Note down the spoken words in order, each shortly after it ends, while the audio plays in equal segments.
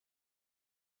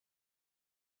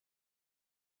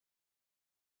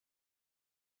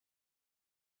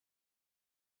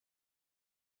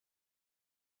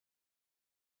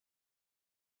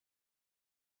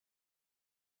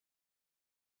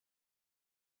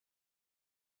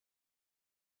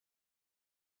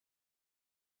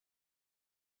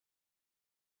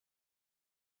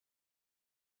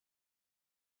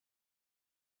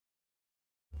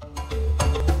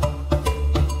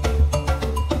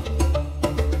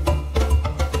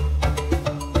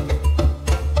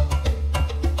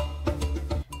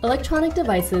Electronic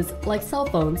devices like cell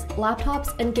phones,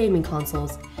 laptops, and gaming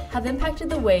consoles have impacted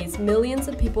the ways millions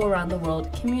of people around the world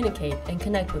communicate and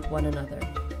connect with one another.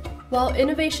 While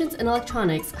innovations in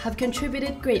electronics have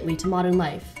contributed greatly to modern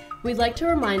life, we'd like to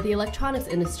remind the electronics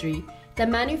industry that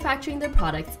manufacturing their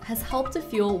products has helped to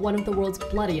fuel one of the world's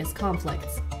bloodiest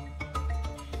conflicts.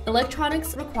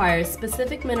 Electronics requires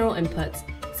specific mineral inputs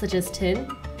such as tin,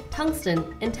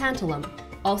 tungsten, and tantalum,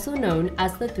 also known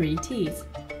as the 3 Ts.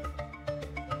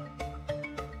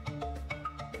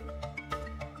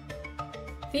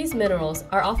 These minerals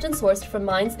are often sourced from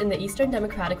mines in the Eastern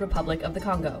Democratic Republic of the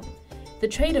Congo. The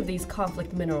trade of these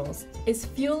conflict minerals is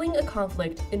fueling a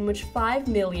conflict in which 5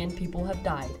 million people have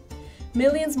died.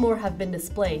 Millions more have been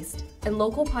displaced, and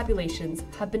local populations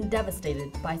have been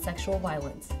devastated by sexual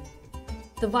violence.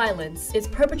 The violence is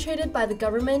perpetrated by the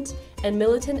government and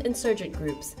militant insurgent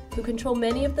groups who control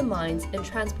many of the mines and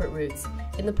transport routes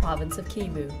in the province of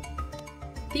Kivu.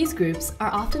 These groups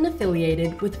are often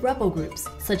affiliated with rebel groups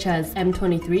such as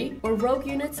M23 or rogue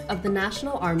units of the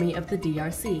National Army of the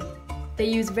DRC. They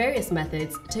use various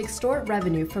methods to extort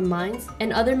revenue from mines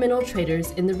and other mineral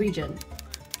traders in the region.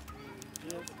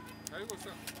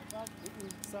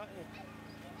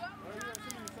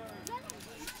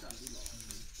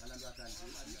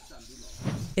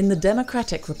 In the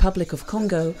Democratic Republic of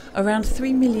Congo, around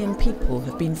 3 million people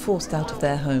have been forced out of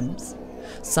their homes.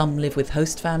 Some live with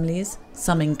host families,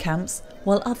 some in camps,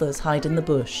 while others hide in the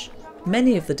bush.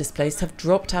 Many of the displaced have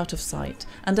dropped out of sight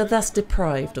and are thus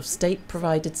deprived of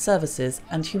state-provided services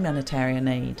and humanitarian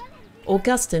aid.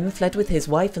 Augustin fled with his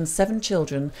wife and 7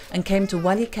 children and came to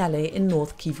Walikale in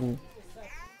North Kivu.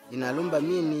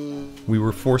 We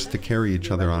were forced to carry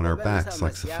each other on our backs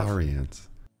like safari ants.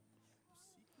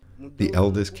 The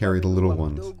eldest carry the little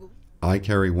ones. I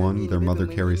carry one, their mother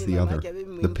carries the other.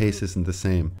 The pace isn't the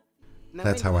same.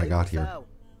 That's how I got here.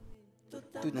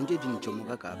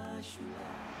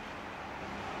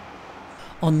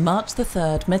 On March the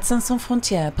 3rd, Médecins Sans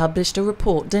Frontières published a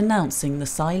report denouncing the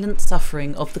silent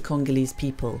suffering of the Congolese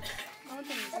people.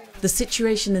 The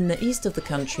situation in the east of the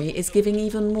country is giving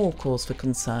even more cause for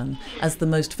concern, as the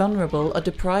most vulnerable are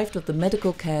deprived of the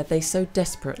medical care they so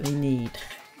desperately need.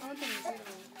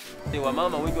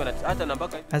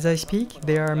 As I speak,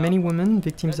 there are many women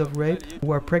victims of rape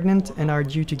who are pregnant and are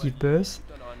due to give birth.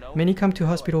 Many come to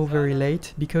hospital very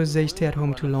late because they stay at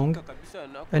home too long,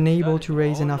 unable to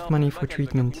raise enough money for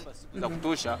treatment.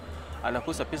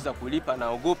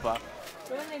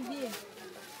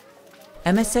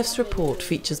 MSF's report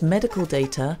features medical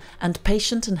data and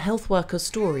patient and health worker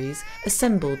stories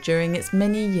assembled during its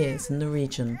many years in the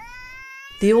region.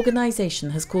 The organisation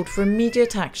has called for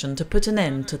immediate action to put an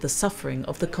end to the suffering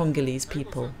of the Congolese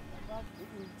people.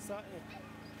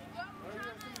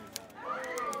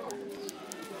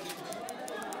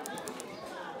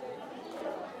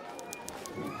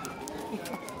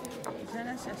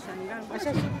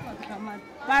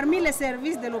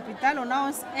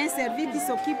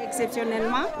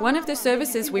 One of the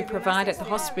services we provide at the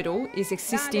hospital is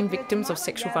assisting victims of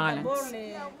sexual violence.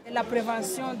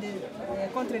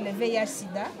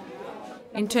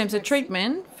 In terms of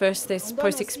treatment, first there's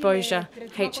post-exposure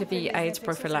HIV/AIDS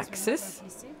prophylaxis.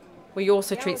 We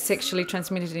also treat sexually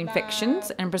transmitted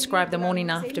infections and prescribe the morning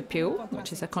after pill,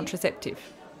 which is a contraceptive.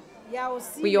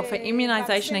 We offer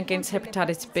immunisation against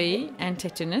hepatitis B and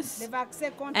tetanus,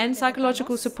 and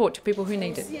psychological support to people who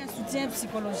need it.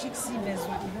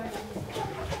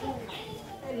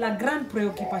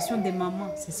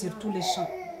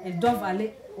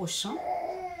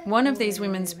 One of these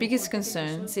women's biggest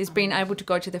concerns is being able to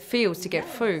go to the fields to get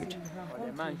food.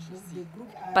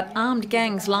 But armed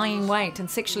gangs lie in wait and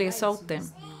sexually assault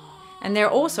them. And they're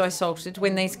also assaulted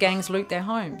when these gangs loot their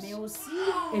homes.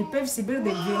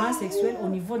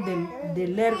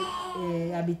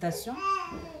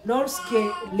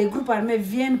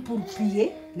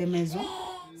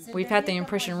 We've had the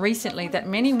impression recently that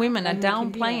many women are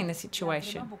downplaying the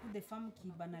situation.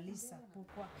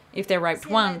 If they're raped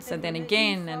once and then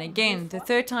again and again, the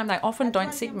third time they often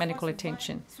don't seek medical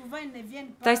attention.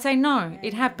 They say, "No,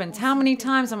 it happens. How many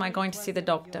times am I going to see the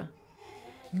doctor?"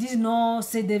 Disent non,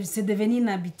 c'est devenu une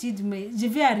habitude, mais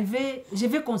je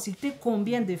vais consulter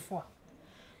combien de fois.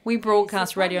 We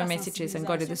broadcast radio messages and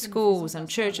go to the schools and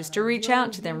churches to reach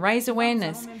out to them, raise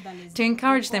awareness, to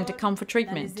encourage them to come for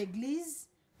treatment.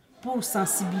 Pour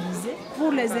sensibiliser,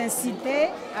 pour les inciter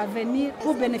à venir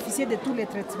pour bénéficier de tous les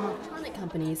traitements. Electronic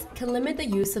companies can limit the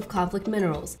use of conflict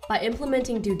minerals by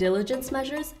implementing due diligence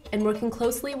measures and working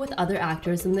closely with other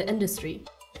actors in the industry.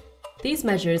 These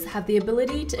measures have the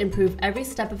ability to improve every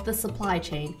step of the supply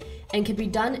chain and can be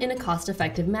done in a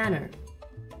cost-effective manner.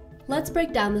 Let's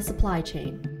break down the supply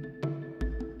chain.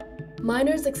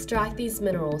 Miners extract these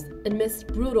minerals amidst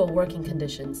brutal working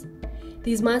conditions.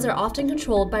 These mines are often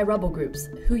controlled by rebel groups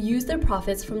who use their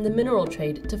profits from the mineral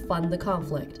trade to fund the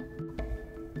conflict.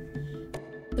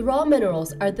 The raw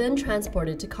minerals are then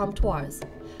transported to comptoirs,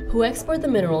 who export the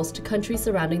minerals to countries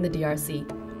surrounding the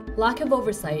DRC. Lack of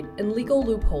oversight and legal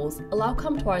loopholes allow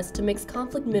comptoirs to mix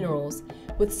conflict minerals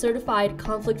with certified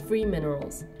conflict-free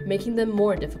minerals, making them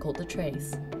more difficult to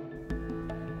trace.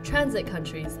 Transit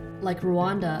countries, like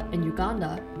Rwanda and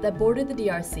Uganda, that border the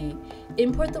DRC,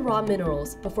 import the raw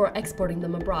minerals before exporting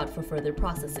them abroad for further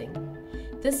processing.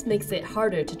 This makes it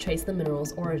harder to trace the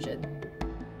mineral's origin.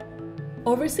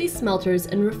 Overseas smelters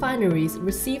and refineries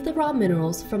receive the raw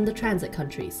minerals from the transit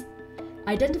countries.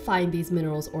 Identifying these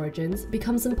minerals' origins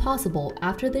becomes impossible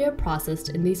after they are processed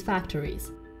in these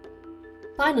factories.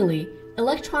 Finally,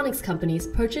 electronics companies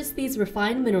purchase these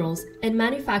refined minerals and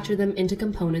manufacture them into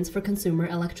components for consumer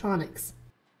electronics.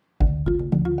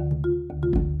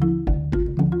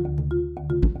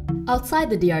 Outside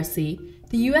the DRC,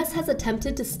 the US has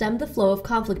attempted to stem the flow of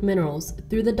conflict minerals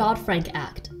through the Dodd-Frank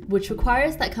Act, which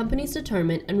requires that companies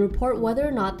determine and report whether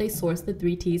or not they source the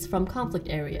 3Ts from conflict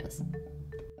areas.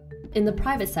 In the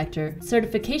private sector,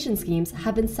 certification schemes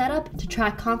have been set up to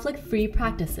track conflict-free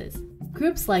practices.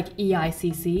 Groups like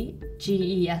EICC,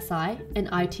 GESI, and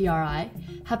ITRI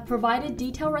have provided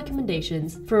detailed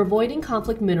recommendations for avoiding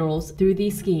conflict minerals through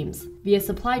these schemes, via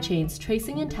supply chains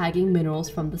tracing and tagging minerals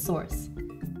from the source.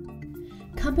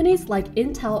 Companies like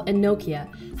Intel and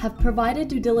Nokia have provided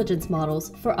due diligence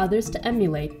models for others to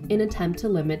emulate in an attempt to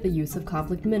limit the use of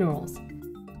conflict minerals.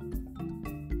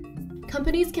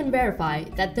 Companies can verify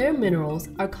that their minerals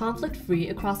are conflict-free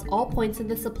across all points in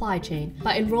the supply chain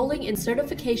by enrolling in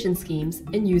certification schemes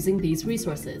and using these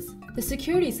resources. The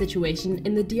security situation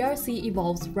in the DRC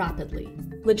evolves rapidly.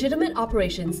 Legitimate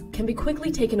operations can be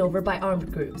quickly taken over by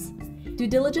armed groups. Due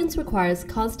diligence requires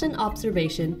constant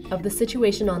observation of the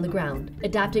situation on the ground,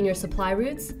 adapting your supply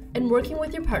routes, and working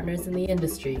with your partners in the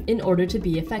industry in order to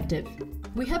be effective.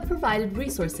 We have provided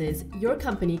resources your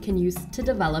company can use to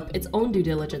develop its own due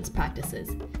diligence practices,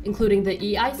 including the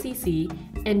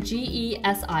EICC and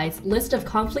GESI's list of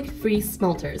conflict-free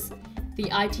smelters, the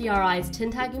ITRI's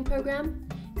tin tagging program,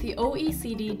 the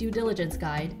OECD due diligence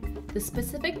guide, the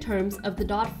specific terms of the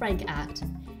Dodd-Frank Act,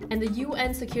 and the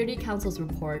UN Security Council's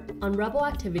report on rebel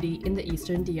activity in the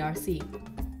eastern DRC.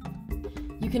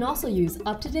 You can also use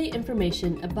up-to-date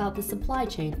information about the supply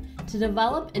chain to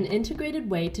develop an integrated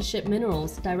way to ship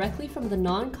minerals directly from the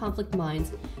non-conflict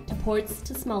mines to ports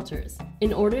to smelters,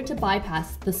 in order to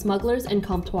bypass the smugglers and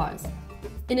comptoirs.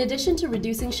 In addition to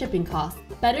reducing shipping costs,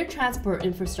 better transport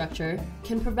infrastructure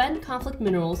can prevent conflict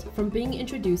minerals from being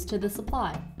introduced to the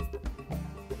supply.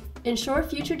 Ensure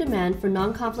future demand for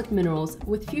non-conflict minerals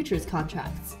with futures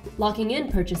contracts, locking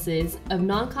in purchases of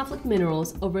non-conflict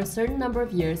minerals over a certain number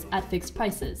of years at fixed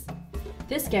prices.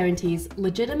 This guarantees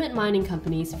legitimate mining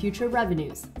companies future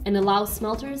revenues and allows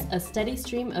smelters a steady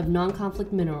stream of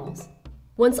non-conflict minerals.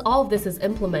 Once all of this is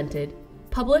implemented,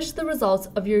 publish the results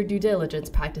of your due diligence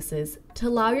practices to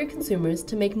allow your consumers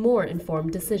to make more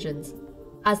informed decisions.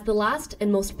 As the last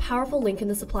and most powerful link in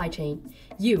the supply chain,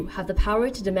 you have the power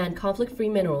to demand conflict-free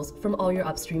minerals from all your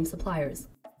upstream suppliers.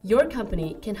 Your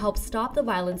company can help stop the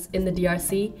violence in the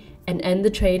DRC and end the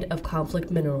trade of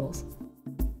conflict minerals.